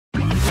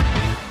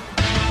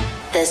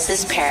This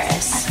is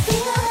Paris.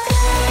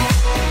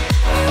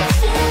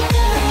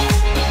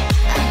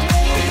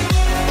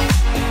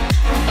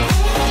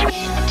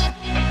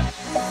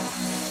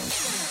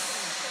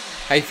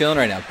 How you feeling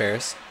right now,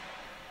 Paris?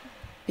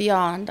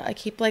 Beyond. I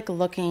keep like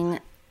looking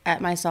at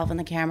myself in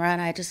the camera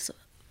and I just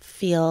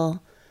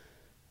feel,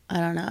 I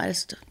don't know,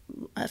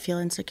 I feel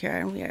insecure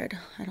and weird.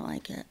 I don't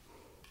like it.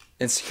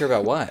 Insecure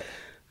about what?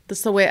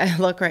 That's the way I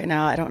look right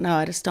now. I don't know.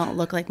 I just don't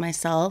look like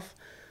myself.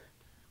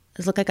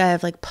 I look like I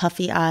have like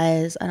puffy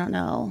eyes. I don't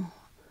know.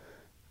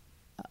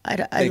 I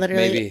literally,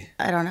 maybe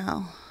I don't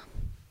know.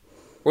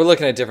 We're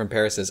looking at different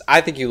Parises. I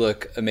think you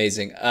look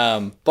amazing.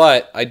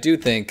 But I do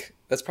think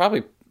that's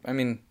probably, I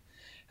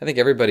think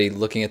everybody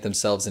looking at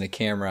themselves in a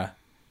camera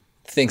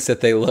thinks that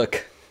they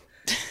look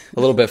a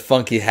little bit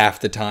funky half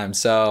the time.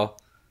 So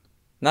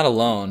not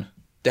alone.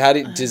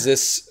 Does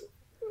this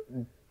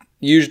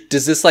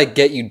like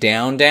get you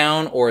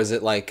down, or is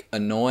it like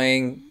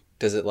annoying?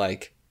 Does it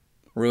like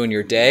ruin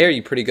your day? Or are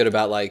you pretty good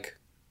about like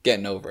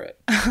getting over it?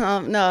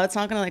 No, it's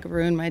not going to like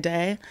ruin my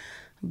day.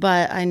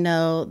 But I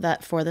know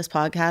that for this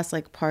podcast,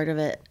 like part of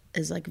it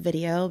is like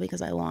video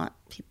because I want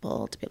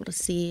people to be able to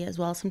see as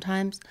well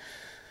sometimes.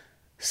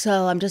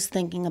 So I'm just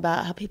thinking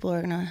about how people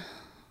are going to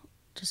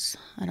just,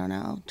 I don't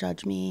know,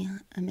 judge me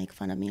and make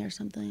fun of me or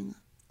something.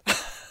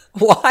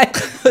 Why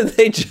would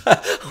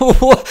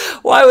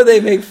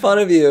they make fun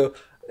of you?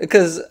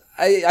 Because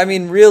I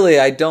mean, really,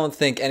 I don't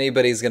think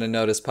anybody's going to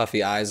notice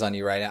puffy eyes on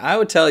you right now. I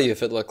would tell you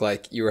if it looked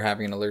like you were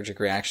having an allergic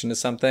reaction to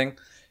something,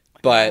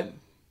 but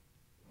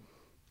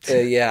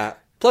yeah.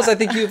 Plus, I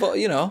think you've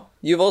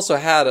also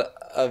had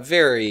a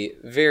very,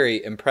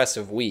 very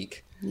impressive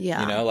week.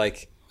 Yeah.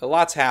 Like a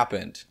lot's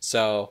happened.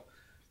 So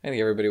I think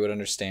everybody would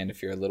understand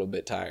if you're a little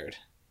bit tired.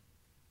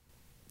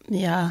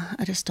 Yeah,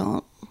 I just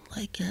don't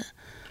like it.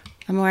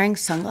 I'm wearing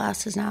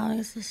sunglasses now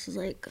because this is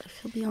like, I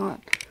feel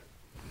beyond.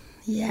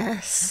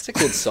 Yes. That's a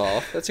good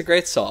solve. That's a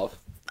great solve.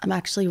 I'm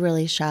actually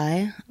really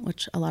shy,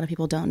 which a lot of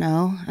people don't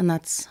know. And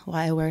that's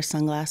why I wear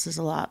sunglasses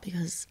a lot,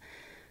 because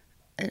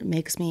it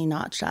makes me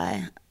not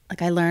shy.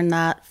 Like I learned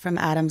that from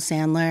Adam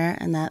Sandler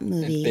in that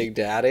movie. Big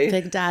Daddy?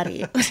 Big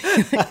Daddy.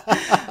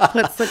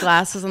 Puts the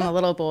glasses on the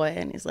little boy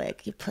and he's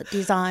like, you put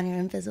these on, you're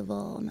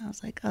invisible. And I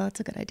was like, oh, that's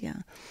a good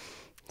idea.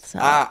 So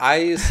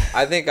I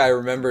think I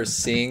remember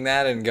seeing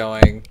that and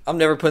going, I'm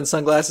never putting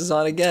sunglasses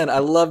on again. I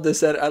love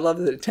this. I love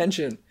the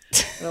attention.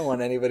 I don't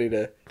want anybody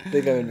to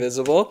think I'm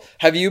invisible.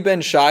 Have you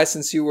been shy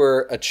since you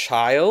were a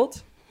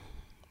child?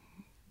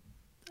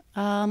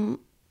 When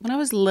I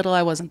was little,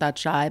 I wasn't that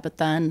shy. But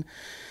then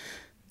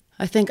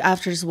I think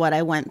after just what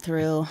I went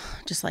through,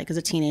 just like as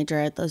a teenager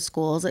at those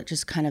schools, it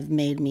just kind of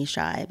made me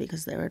shy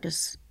because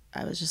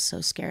I was just so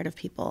scared of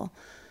people.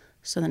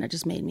 So then it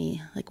just made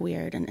me like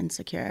weird and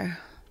insecure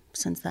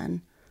since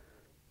then.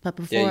 But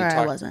before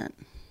I wasn't.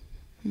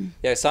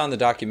 Yeah, I saw in the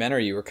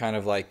documentary you were kind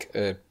of like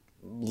a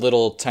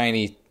little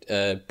tiny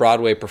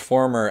Broadway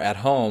performer at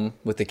home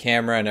with the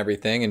camera and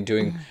everything and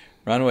doing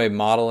runway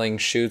modeling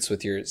shoots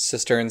with your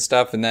sister and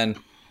stuff. And then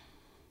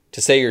to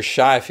say you're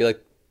shy, I feel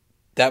like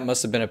that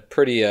must have been a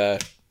pretty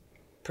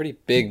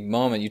big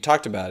moment. You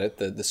talked about it,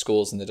 the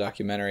schools in the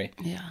documentary.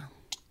 Yeah.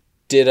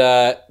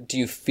 Do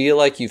you feel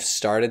like you've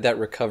started that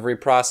recovery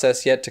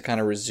process yet to kind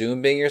of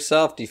resume being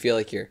yourself? Do you feel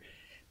like you're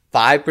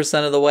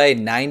 5% of the way,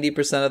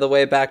 90% of the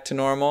way back to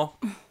normal?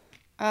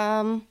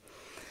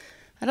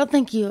 I don't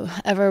think you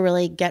ever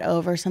really get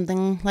over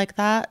something like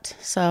that.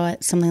 So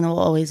it's something that will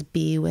always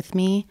be with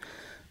me.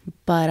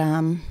 But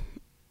I'm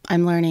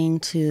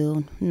learning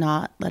to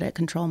not let it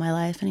control my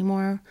life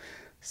anymore.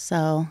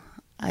 So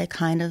I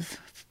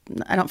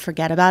don't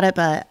forget about it,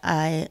 but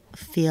I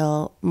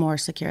feel more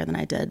secure than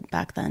I did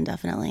back then,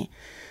 definitely.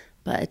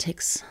 But it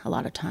takes a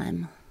lot of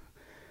time.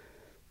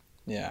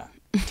 Yeah.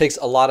 It takes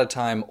a lot of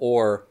time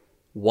or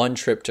one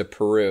trip to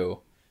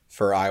Peru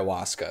for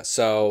ayahuasca.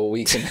 So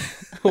we can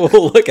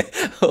we'll look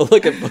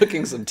at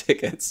booking some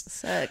tickets.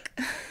 Sick.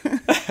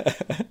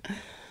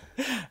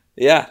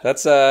 Yeah,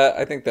 that's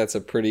I think that's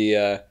a pretty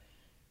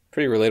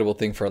relatable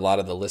thing for a lot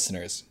of the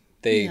listeners.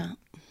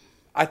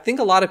 I think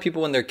a lot of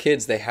people when they're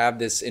kids, they have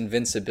this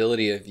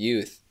invincibility of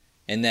youth,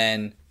 and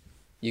then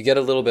you get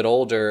a little bit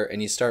older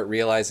and you start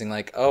realizing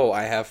like, oh,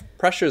 I have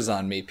pressures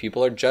on me.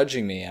 People are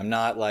judging me. I'm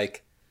not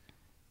like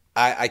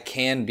I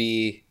can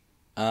be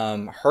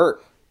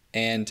hurt.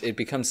 And it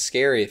becomes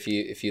scary if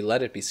you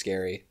let it be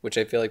scary, which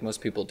I feel like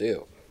most people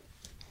do.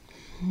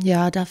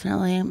 Yeah,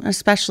 definitely.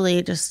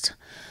 Especially just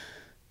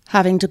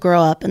having to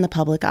grow up in the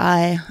public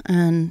eye.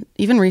 And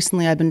even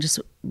recently, I've been just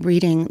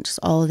reading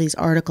just all of these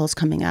articles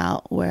coming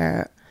out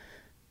where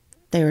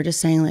they were just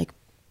saying like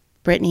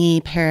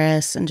Britney,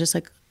 Paris, and just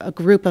like a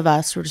group of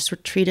us were just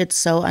treated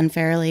so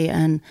unfairly,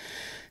 and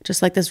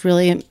just like this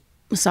really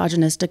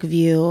misogynistic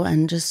view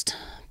and just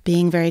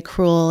being very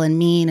cruel and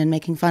mean and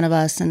making fun of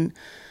us. And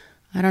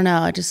I don't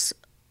know,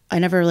 I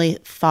never really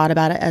thought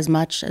about it as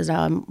much as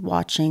I'm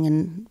watching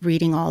and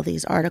reading all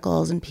these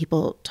articles and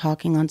people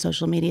talking on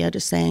social media,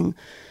 just saying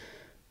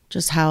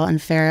just how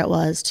unfair it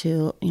was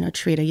to,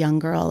 treat a young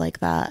girl like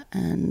that.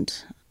 And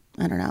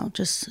I don't know,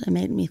 just it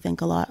made me think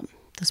a lot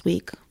this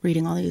week,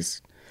 reading all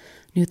these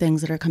new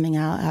things that are coming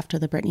out after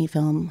the Britney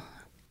film.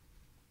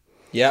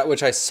 Yeah,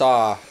 which I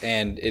saw,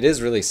 and it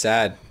is really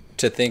sad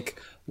to think,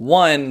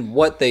 one,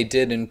 what they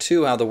did, and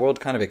two, how the world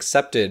kind of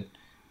accepted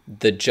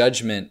the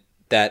judgment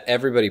that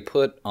everybody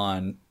put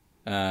on,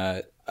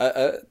 I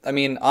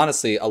mean,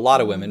 honestly, a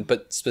lot of women,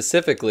 but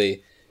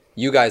specifically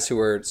you guys who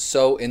were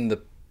so in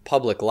the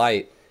public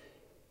light.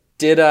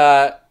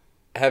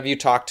 Have you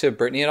talked to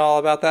Britney at all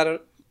about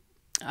that?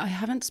 I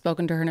haven't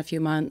spoken to her in a few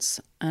months,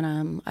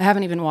 and I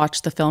haven't even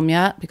watched the film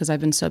yet because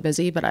I've been so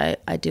busy, but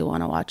I do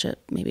want to watch it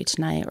maybe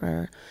tonight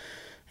or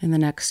in the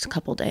next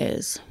couple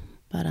days.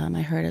 But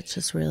I heard it's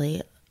just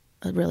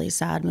a really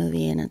sad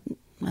movie, and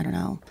I don't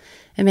know.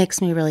 It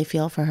makes me really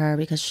feel for her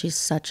because she's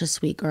such a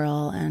sweet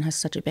girl and has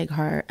such a big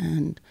heart,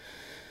 and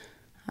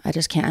I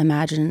just can't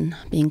imagine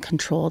being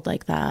controlled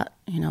like that,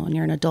 when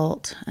you're an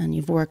adult and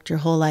you've worked your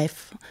whole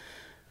life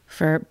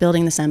for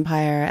building this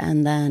empire,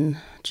 and then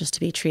just to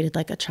be treated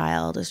like a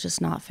child is just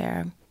not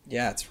fair.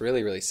 Yeah, it's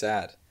really, really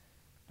sad.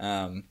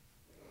 You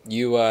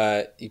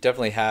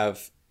definitely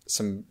have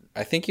some,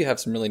 I think you have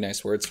some really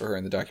nice words for her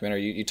in the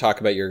documentary. You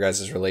talk about your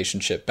guys'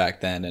 relationship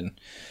back then, and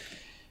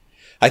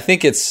I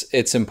think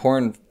it's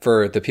important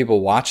for the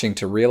people watching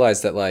to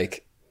realize that,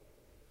 like,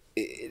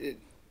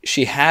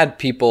 she had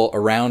people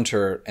around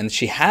her, and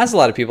she has a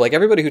lot of people. Like,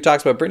 everybody who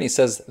talks about Britney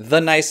says the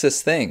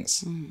nicest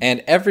things,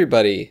 and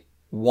everybody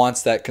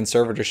wants that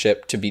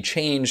conservatorship to be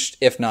changed,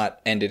 if not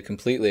ended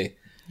completely.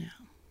 Yeah.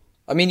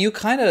 I mean,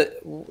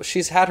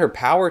 she's had her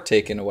power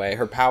taken away,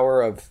 her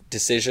power of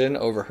decision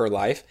over her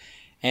life.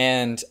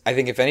 And I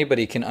think if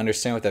anybody can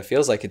understand what that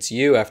feels like, it's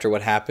you, after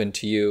what happened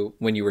to you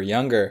when you were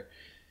younger.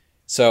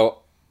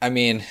 So, I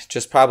mean,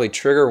 just probably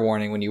trigger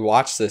warning when you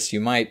watch this,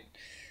 you might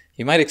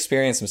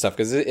experience some stuff,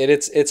 because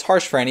it's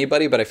harsh for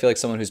anybody, but I feel like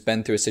someone who's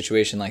been through a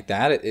situation like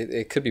that,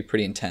 it could be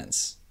pretty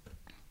intense.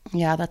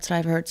 Yeah, that's what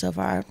I've heard so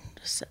far.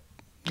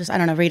 Just I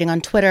don't know, reading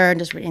on Twitter and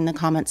just reading the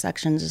comment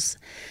sections, just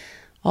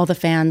all the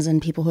fans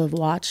and people who have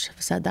watched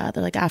have said that.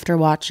 They're like, after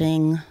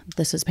watching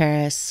This Is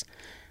Paris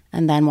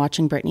and then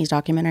watching Britney's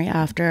documentary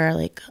after,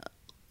 like,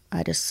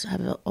 I just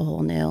have a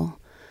whole new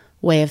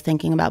way of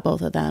thinking about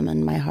both of them,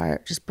 and my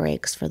heart just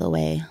breaks for the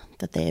way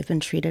that they have been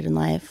treated in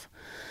life.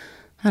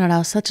 I don't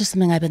know, so that's just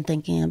something I've been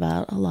thinking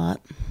about a lot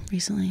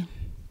recently.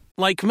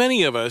 Like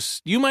many of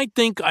us, you might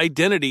think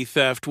identity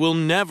theft will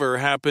never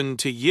happen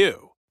to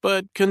you.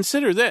 But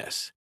consider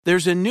this.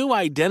 There's a new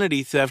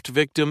identity theft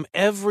victim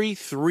every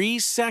 3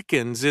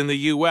 seconds in the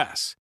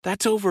U.S.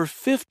 That's over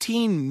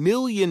 15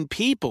 million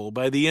people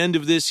by the end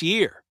of this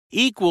year,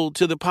 equal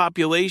to the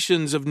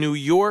populations of New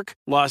York,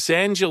 Los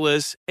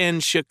Angeles,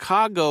 and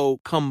Chicago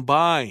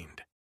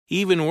combined.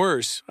 Even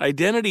worse,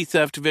 identity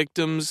theft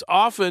victims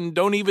often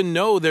don't even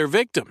know they're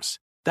victims.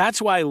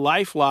 That's why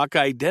LifeLock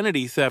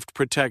Identity Theft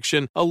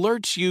Protection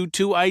alerts you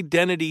to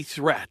identity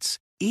threats,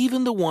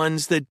 even the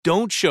ones that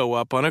don't show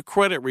up on a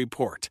credit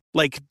report,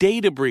 like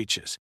data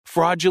breaches,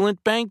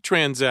 fraudulent bank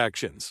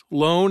transactions,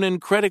 loan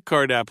and credit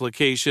card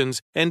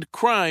applications, and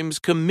crimes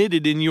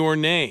committed in your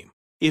name.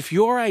 If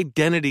your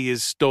identity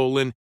is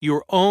stolen,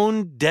 your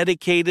own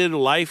dedicated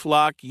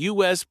LifeLock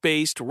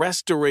US-based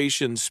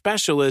restoration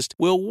specialist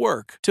will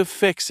work to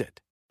fix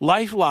it.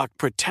 LifeLock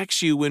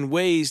protects you in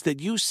ways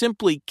that you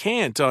simply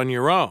can't on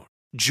your own.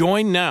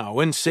 Join now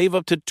and save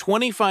up to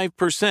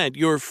 25%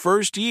 your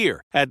first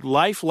year at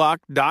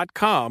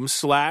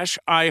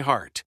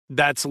LifeLock.com/iHeart.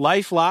 That's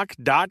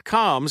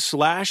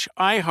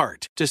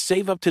LifeLock.com/iHeart to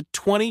save up to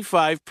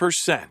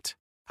 25%.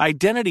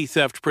 Identity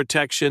theft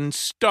protection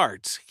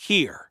starts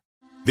here.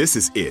 This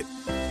is it.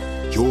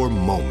 Your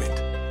moment.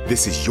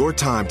 This is your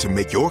time to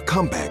make your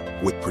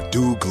comeback with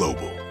Purdue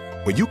Global.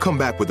 When you come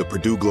back with a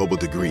Purdue Global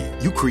degree,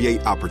 you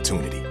create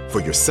opportunity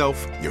for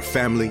yourself, your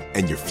family,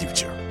 and your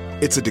future.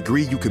 It's a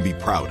degree you can be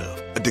proud of,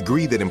 a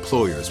degree that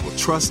employers will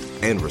trust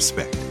and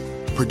respect.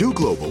 Purdue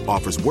Global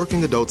offers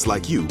working adults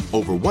like you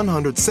over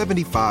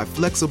 175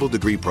 flexible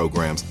degree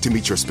programs to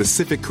meet your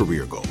specific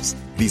career goals.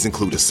 These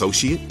include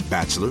associate,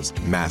 bachelor's,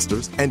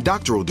 master's, and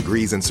doctoral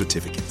degrees and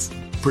certificates.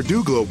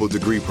 Purdue Global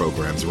degree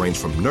programs range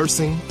from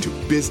nursing to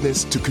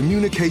business to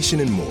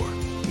communication and more.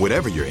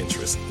 Whatever your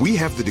interest, we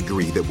have the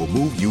degree that will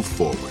move you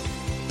forward.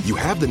 You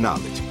have the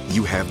knowledge,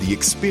 you have the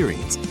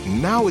experience.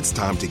 Now it's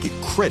time to get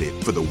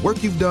credit for the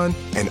work you've done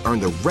and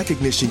earn the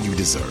recognition you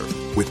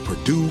deserve with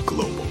Purdue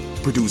Global,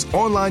 Purdue's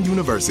online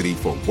university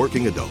for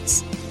working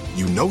adults.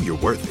 You know you're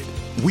worth it.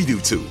 We do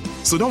too.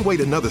 So don't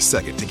wait another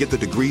second to get the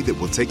degree that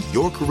will take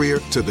your career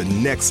to the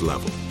next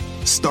level.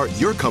 Start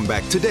your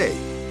comeback today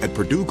at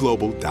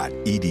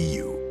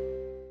purdueglobal.edu.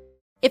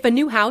 If a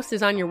new house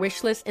is on your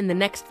wish list in the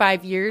next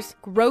 5 years,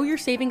 grow your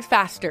savings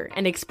faster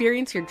and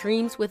experience your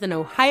dreams with an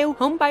Ohio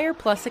Homebuyer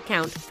Plus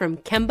account from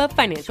Kemba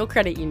Financial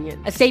Credit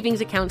Union. A savings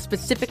account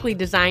specifically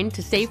designed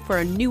to save for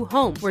a new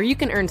home, where you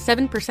can earn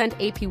 7%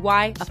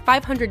 APY,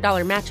 a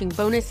 $500 matching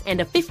bonus,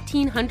 and a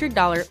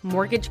 $1,500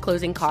 mortgage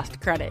closing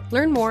cost credit.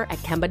 Learn more at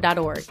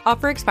Kemba.org.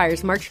 Offer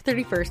expires March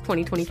 31st,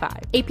 2025.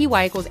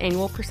 APY equals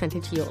annual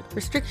percentage yield.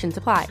 Restrictions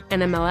apply.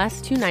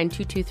 NMLS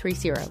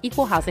 292230.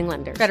 Equal housing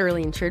lender.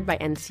 Federally insured by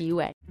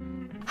NCUA.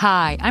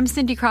 Hi, I'm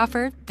Cindy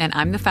Crawford, and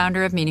I'm the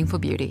founder of Meaningful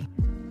Beauty.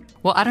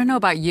 Well, I don't know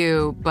about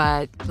you,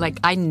 but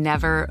I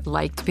never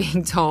liked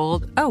being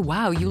told, oh,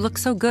 wow, you look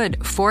so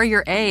good for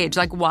your age.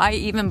 Why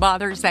even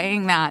bother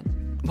saying that?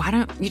 Why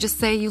don't you just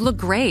say you look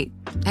great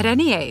at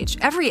any age,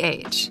 every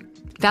age?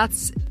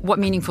 That's what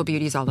Meaningful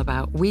Beauty is all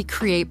about. We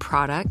create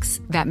products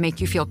that make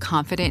you feel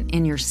confident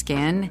in your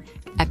skin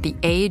at the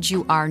age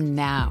you are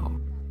now.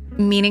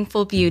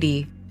 Meaningful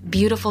Beauty.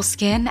 Beautiful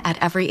skin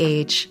at every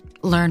age.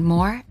 Learn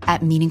more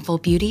at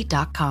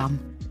meaningfulbeauty.com.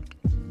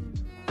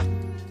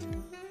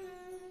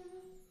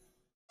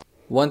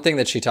 One thing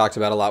that she talked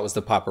about a lot was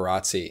the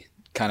paparazzi,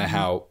 kind of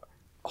how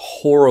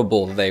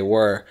horrible they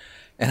were.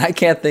 And I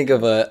can't think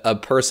of a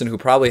person who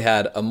probably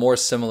had a more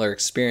similar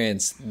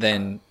experience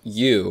than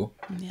you.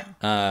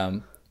 Yeah.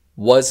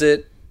 Was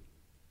it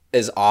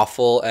as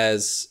awful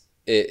as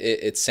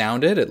it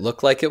sounded? It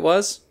looked like it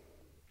was?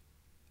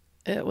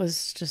 It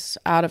was just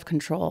out of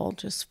control.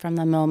 Just from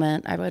the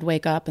moment I would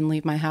wake up and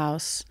leave my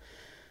house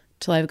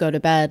till I would go to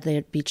bed,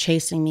 they'd be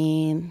chasing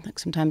me.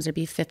 Sometimes there'd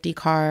be 50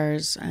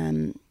 cars.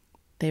 And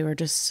they were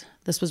just,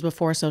 this was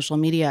before social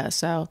media.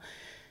 So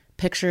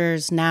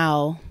pictures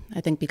now,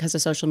 I think because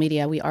of social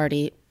media, we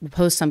already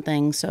post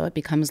something, so it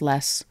becomes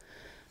less,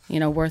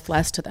 worth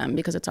less to them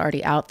because it's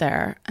already out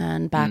there.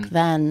 And back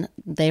then,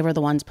 they were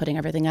the ones putting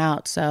everything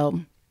out.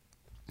 So,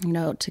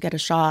 to get a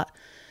shot,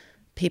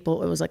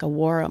 people, it was like a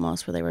war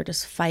almost, where they were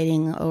just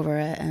fighting over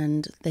it,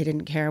 and they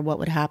didn't care what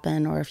would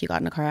happen, or if you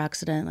got in a car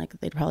accident,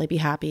 they'd probably be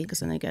happy because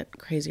then they get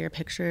crazier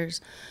pictures.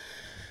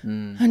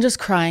 And just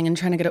crying and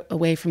trying to get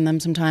away from them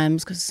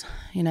sometimes because,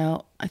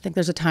 I think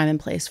there's a time and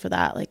place for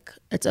that.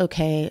 It's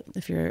okay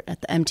if you're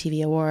at the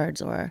MTV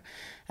Awards or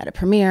at a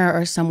premiere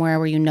or somewhere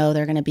where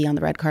they're going to be on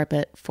the red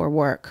carpet for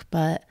work.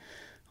 But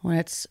when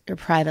it's your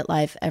private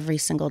life every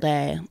single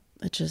day,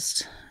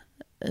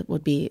 it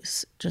would be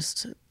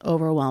just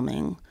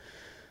overwhelming,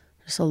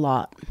 just a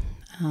lot.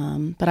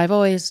 But I've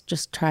always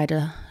just tried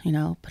to,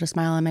 put a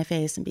smile on my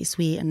face and be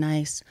sweet and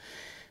nice,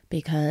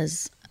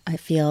 because I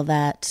feel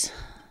that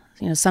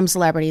some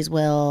celebrities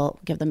will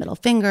give the middle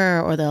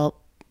finger, or they'll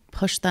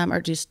push them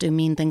or just do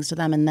mean things to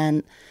them. And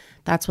then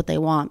that's what they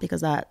want,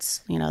 because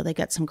that's, they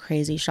get some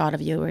crazy shot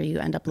of you where you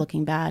end up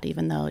looking bad,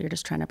 even though you're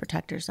just trying to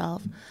protect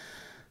yourself.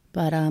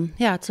 But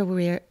yeah, it's a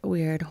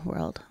weird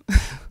world.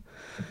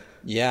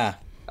 Yeah.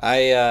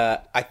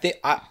 I think,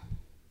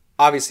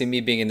 obviously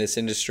me being in this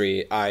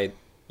industry, I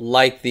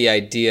like the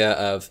idea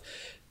of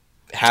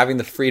having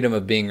the freedom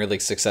of being really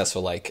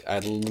successful.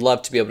 I'd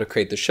love to be able to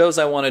create the shows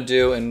I want to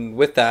do. And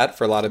with that,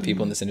 for a lot of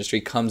people in this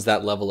industry, comes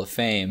that level of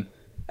fame.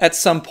 At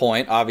some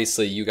point,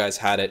 obviously, you guys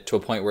had it to a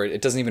point where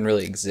it doesn't even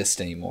really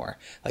exist anymore.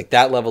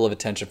 That level of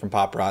attention from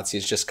paparazzi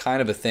is just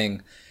kind of a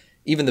thing.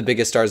 Even the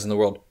biggest stars in the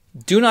world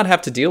do not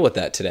have to deal with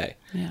that today.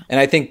 Yeah. And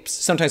I think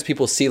sometimes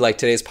people see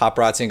today's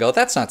paparazzi and go,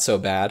 that's not so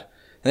bad.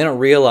 And they don't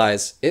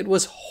realize it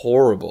was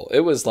horrible.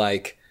 It was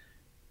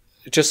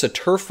just a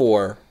turf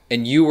war.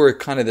 And you were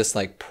kind of this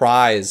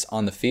prize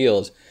on the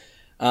field.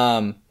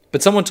 But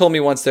someone told me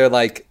once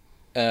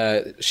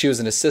she was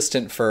an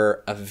assistant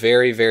for a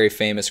very, very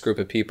famous group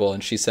of people.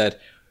 And she said,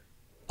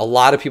 a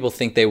lot of people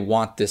think they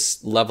want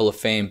this level of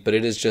fame, but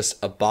it is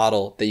just a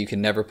bottle that you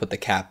can never put the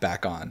cap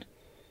back on.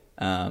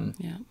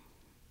 Yeah.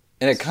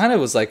 And it kind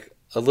of was a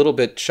little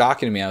bit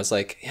shocking to me. I was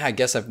like, yeah, I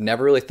guess I've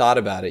never really thought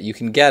about it. You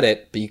can get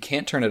it, but you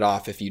can't turn it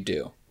off if you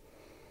do.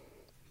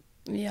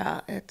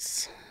 Yeah,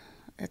 it's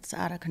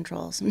out of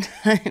control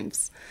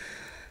sometimes.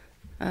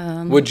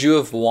 Would you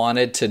have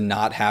wanted to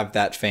not have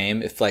that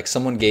fame if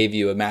someone gave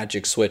you a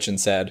magic switch and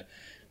said,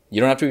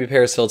 you don't have to be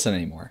Paris Hilton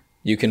anymore,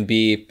 you can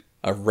be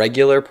a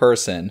regular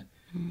person?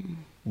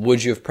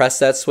 Would you have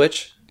pressed that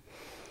switch?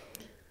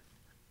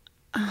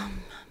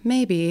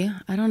 Maybe.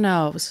 I don't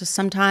know. So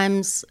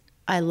sometimes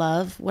I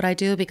love what I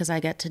do because I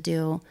get to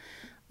do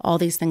all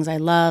these things I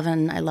love,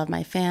 and I love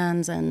my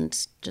fans,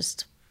 and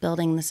just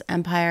building this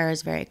empire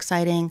is very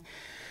exciting.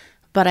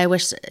 But I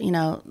wish,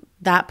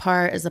 that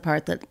part is the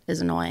part that is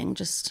annoying.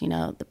 Just,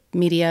 the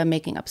media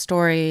making up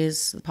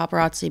stories, the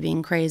paparazzi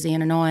being crazy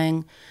and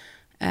annoying,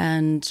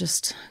 and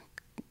just,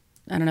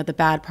 I don't know, the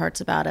bad parts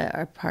about it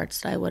are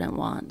parts that I wouldn't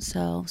want.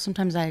 So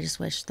sometimes I just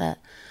wish that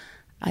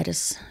I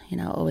just,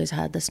 always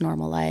had this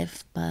normal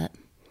life. But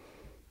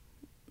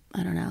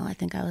I don't know. I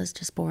think I was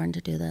just born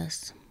to do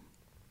this.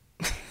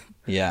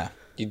 Yeah.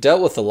 You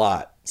dealt with a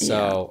lot.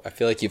 So yeah. I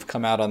feel like you've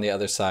come out on the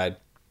other side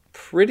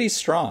pretty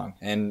strong,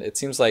 and it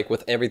seems like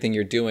with everything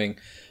you're doing,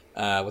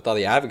 with all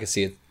the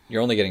advocacy,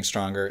 you're only getting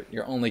stronger.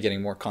 You're only getting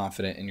more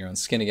confident in your own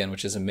skin again,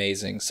 which is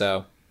amazing.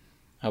 So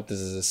I hope this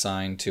is a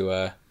sign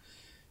to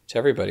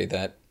everybody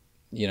that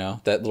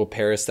that little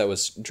Paris that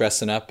was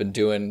dressing up and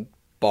doing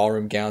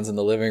ballroom gowns in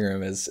the living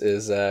room is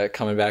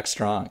coming back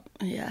strong.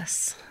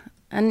 Yes.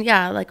 And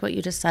yeah, like what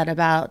you just said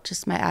about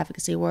just my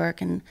advocacy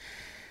work and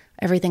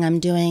everything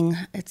I'm doing,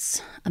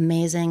 it's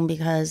amazing,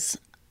 because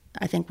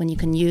I think when you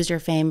can use your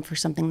fame for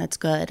something that's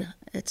good,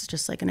 it's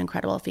just an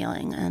incredible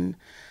feeling. And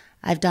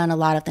I've done a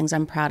lot of things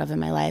I'm proud of in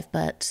my life,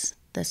 but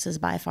this is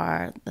by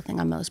far the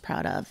thing I'm most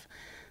proud of,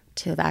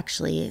 to have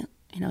actually,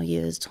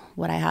 used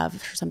what I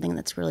have for something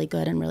that's really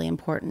good and really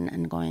important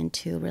and going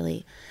to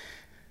really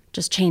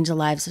just change the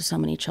lives of so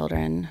many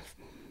children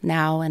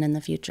now and in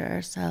the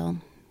future. So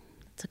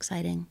it's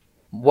exciting.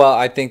 Well,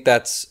 I think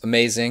that's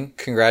amazing.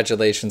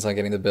 Congratulations on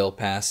getting the bill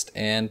passed.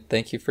 And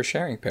thank you for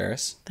sharing,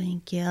 Paris.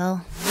 Thank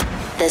you.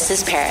 This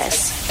is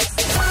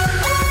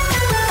Paris.